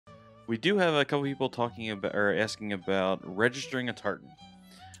We do have a couple people talking about or asking about registering a tartan.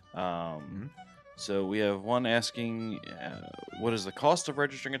 So we have one asking, what is the cost of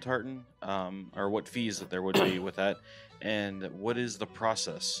registering a tartan, or what fees that there would be with that, and what is the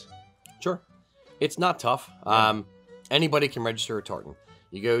process? Sure. It's not tough. Anybody can register a tartan.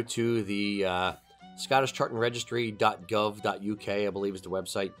 You go to the ScottishTartanRegistry.gov.uk, I believe is the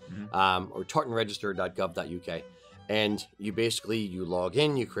website, or tartanregister.gov.uk. And you log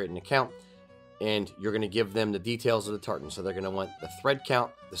in, you create an account, and you're going to give them the details of the tartan. So they're going to want the thread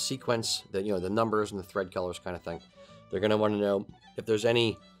count, the sequence, the numbers and the thread colors kind of thing. They're going to want to know if there's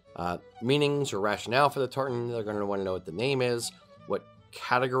any meanings or rationale for the tartan. They're going to want to know what the name is, what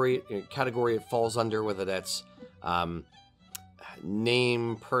category it falls under, whether that's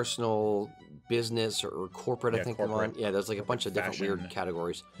name, personal, business, or corporate. I think corporate. There's like a bunch of different weird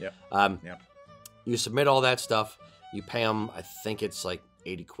categories. You submit all that stuff. You pay them, I think it's like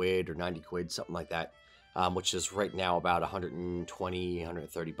 80 quid or 90 quid, something like that, which is right now about 120,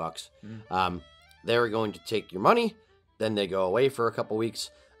 130 bucks. They're going to take your money. Then they go away for a couple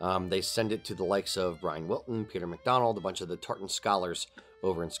weeks. They send it to the likes of Brian Wilton, Peter MacDonald, a bunch of the tartan scholars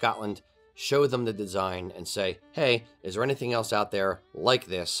over in Scotland, show them the design and say, hey, is there anything else out there like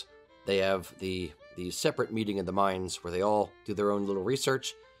this? They have the separate meeting of the minds where they all do their own little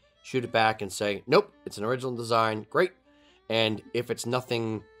research, shoot it back and say, nope, it's an original design, great. And if it's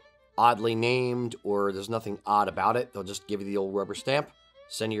nothing oddly named or there's nothing odd about it, they'll just give you the old rubber stamp,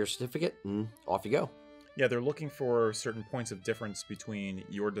 send you your certificate, and off you go. Yeah, they're looking for certain points of difference between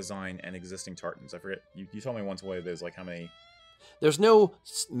your design and existing tartans. I forget, you told me once what it is, like how many... There's no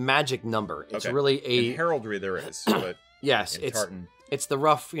magic number. It's really a... In heraldry there is, but... Yes, it's the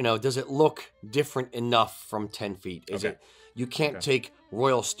rough, does it look different enough from 10 feet? Is it... You can't take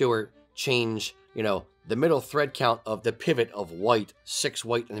Royal Stewart, change, the middle thread count of the pivot of white, 6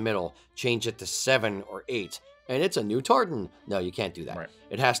 white in the middle, change it to 7 or 8, and it's a new tartan. No, you can't do that. Right.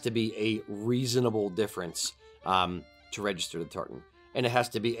 It has to be a reasonable difference to register the tartan. And it has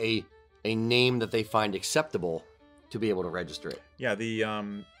to be a name that they find acceptable to be able to register it. Yeah, the...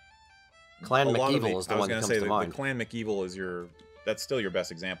 Clan McEvil is the one that comes to mind. The Clan McEvil is that's still your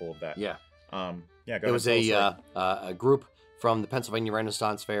best example of that. Yeah. Go ahead. It was a group from the Pennsylvania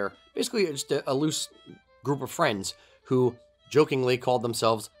Renaissance Fair, basically just a loose group of friends who jokingly called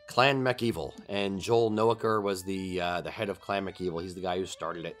themselves Clan McEvil. And Joel Noacker was the head of Clan McEvil. He's the guy who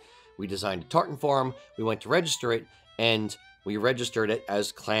started it. We designed a tartan for him. We went to register it, and we registered it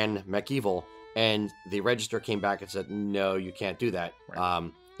as Clan McEvil. And the register came back and said, no, you can't do that.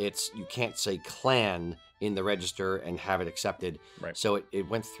 Right. You can't say clan in the register and have it accepted. Right. So it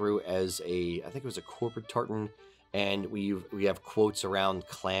went through as I think it was a corporate tartan, and we have quotes around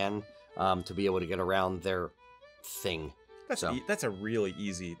clan to be able to get around their thing. That's a really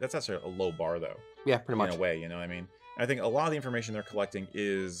easy. That's actually a low bar, though. Yeah, pretty much. In a way, you know what I mean? I think a lot of the information they're collecting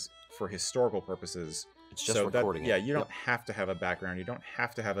is for historical purposes. It's just recording it. Yeah, you don't have to have a background. You don't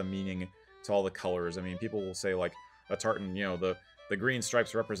have to have a meaning to all the colors. I mean, people will say, like, a tartan, the green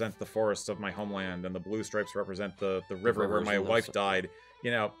stripes represent the forests of my homeland, and the blue stripes represent the river where my wife died.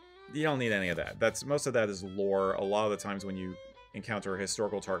 You don't need any of that. Most of that is lore. A lot of the times when you encounter a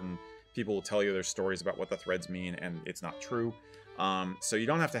historical tartan, people will tell you their stories about what the threads mean, and it's not true. So you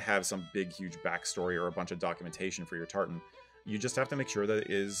don't have to have some big, huge backstory or a bunch of documentation for your tartan. You just have to make sure that it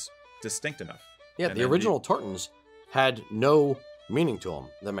is distinct enough. Yeah, the original tartans had no meaning to them.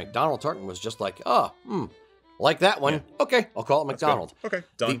 The McDonald tartan was just like, like that one. Yeah. Okay, I'll call it McDonald. Okay,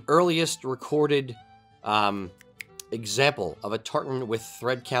 done. The earliest recorded example of a tartan with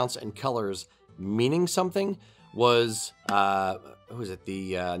thread counts and colors meaning something was, who is it?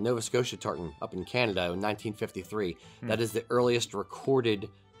 The Nova Scotia tartan up in Canada in 1953. That is the earliest recorded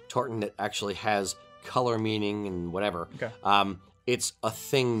tartan that actually has color meaning and whatever. Okay. It's a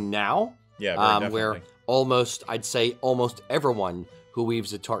thing now. Yeah, very where I'd say almost everyone who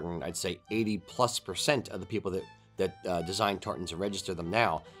weaves a tartan, I'd say 80+% of the people that design tartans and register them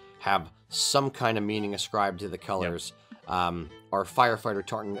now have some kind of meaning ascribed to the colors. Yep. Our firefighter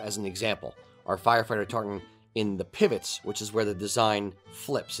tartan, as an example, our firefighter tartan in the pivots, which is where the design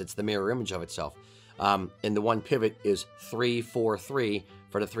flips, it's the mirror image of itself. And the one pivot is 343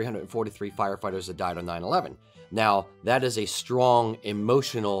 for the 343 firefighters that died on 9/11. Now, that is a strong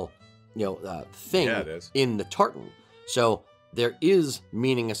emotional, thing in the tartan. So there is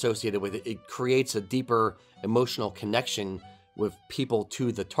meaning associated with it. It creates a deeper emotional connection with people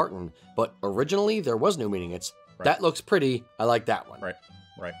to the tartan. But originally, there was no meaning. It's, that looks pretty. I like that one. Right.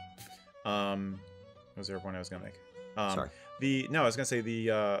 Was there a point I was going to make? Sorry. I was going to say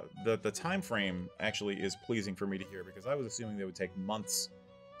the time frame actually is pleasing for me to hear, because I was assuming they would take months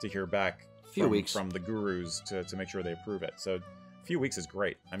to hear back from the gurus to make sure they approve it. So a few weeks is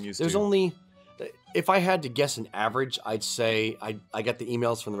great. I'm used There's to... only... If I had to guess an average, I'd say I get the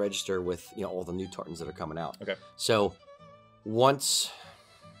emails from the register with, you know, all the new tartans that are coming out. Okay. So once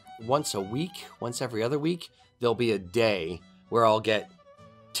a week, once every other week, there'll be a day where I'll get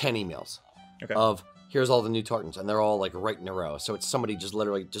 10 emails of here's all the new tartans, and they're all like right in a row. So it's somebody just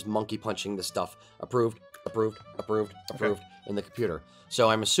literally just monkey punching the stuff approved in the computer. So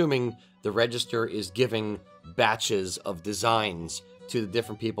I'm assuming the register is giving batches of designs to the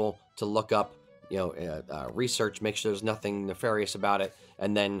different people to look up, you know, research, make sure there's nothing nefarious about it,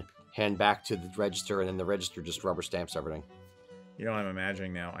 and then hand back to the register, and then the register just rubber stamps everything. You know what I'm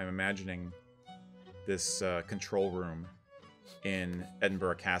imagining now? I'm imagining this control room in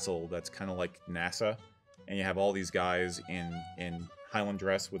Edinburgh Castle that's kind of like NASA, and you have all these guys in highland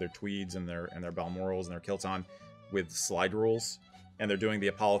dress with their tweeds and their balmorals and their kilts on with slide rules, and they're doing the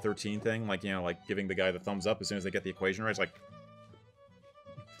Apollo 13 thing, like, you know, like giving the guy the thumbs up as soon as they get the equation right. It's like,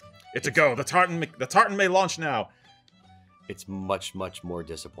 it's a go. The Tartan may launch now. It's much, much more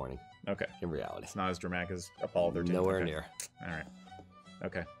disappointing. Okay. In reality. It's not as dramatic as Apollo 13. Nowhere near. All right.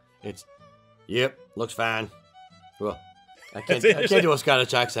 Okay. Yep, looks fine. Well, I can't do a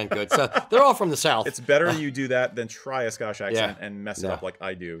Scottish accent good. So they're all from the South. It's better you do that than try a Scottish accent and mess it up like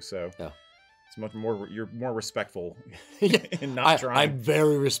I do. So it's much more. You're more respectful in not trying. I'm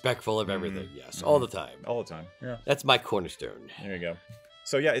very respectful of everything. Yes, all the time. All the time. Yeah. That's my cornerstone. There you go.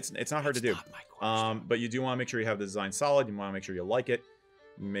 So yeah, it's not hard to do. But you do want to make sure you have the design solid. You want to make sure you like it.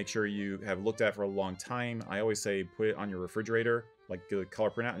 Make sure you have looked at it for a long time. I always say put it on your refrigerator, like get a color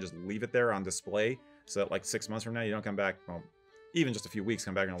printout, and just leave it there on display, so that like 6 months from now you don't come back. Well, even just a few weeks,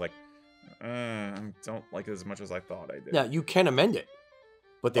 come back and like, I don't like it as much as I thought I did. Now you can amend it,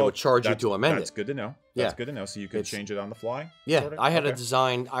 but they would charge you to amend it. That's good to know. That's good to know. So you could change it on the fly. Yeah, sort of? I had a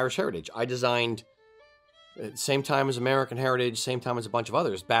design Irish Heritage. I designed same time as American Heritage, same time as a bunch of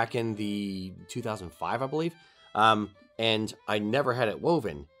others back in the 2005, I believe. And I never had it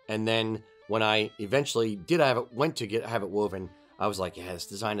woven. And then when I eventually went to have it woven, I was like, yeah, this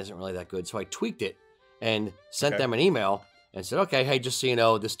design isn't really that good. So I tweaked it and sent them an email and said, okay, hey, just so you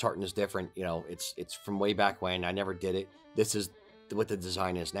know, this tartan is different. You know, it's from way back when. I never did it. This is what the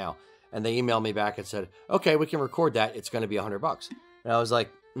design is now. And they emailed me back and said, okay, we can record that. It's going to be $100. And I was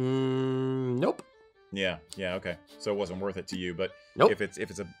like, nope. Yeah, okay. So it wasn't worth it to you, but if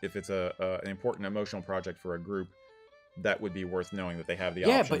it's an important emotional project for a group, that would be worth knowing that they have the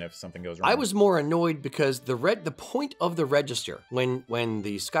option if something goes wrong. I was more annoyed because the point of the register, when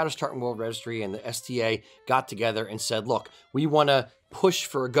the Scottish Tartan World Registry and the STA got together and said, look, we want to push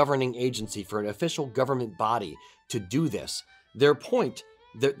for a governing agency, for an official government body to do this. Their point,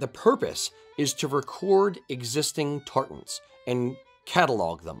 the purpose is to record existing tartans and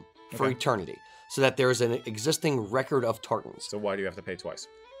catalog them for eternity, so that there is an existing record of tartans. So why do you have to pay twice?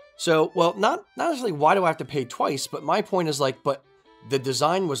 So, well, not necessarily why do I have to pay twice, but my point is like, but the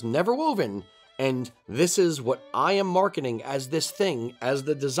design was never woven, and this is what I am marketing as this thing as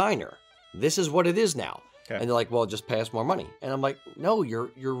the designer. This is what it is now. Okay. And they're like, well, just pay us more money. And I'm like, no, you're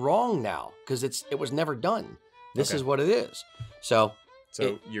wrong now, because it was never done. This is what it is. So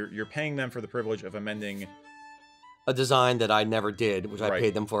you're paying them for the privilege of amending a design that I never did, which I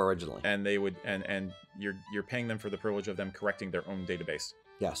paid them for originally. And they would and you're paying them for the privilege of them correcting their own database.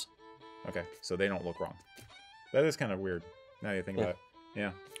 Yes. Okay, so they don't look wrong. That is kind of weird. Now you think about it.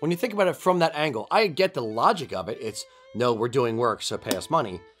 Yeah. When you think about it from that angle, I get the logic of it. It's, no, we're doing work, so pay us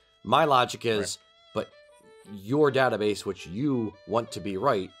money. My logic is, but your database, which you want to be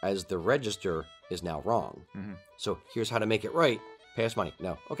right as the register, is now wrong. Mm-hmm. So here's how to make it right. Pay us money.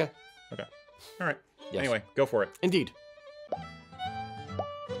 No. Okay. All right. Yes. Anyway, go for it. Indeed.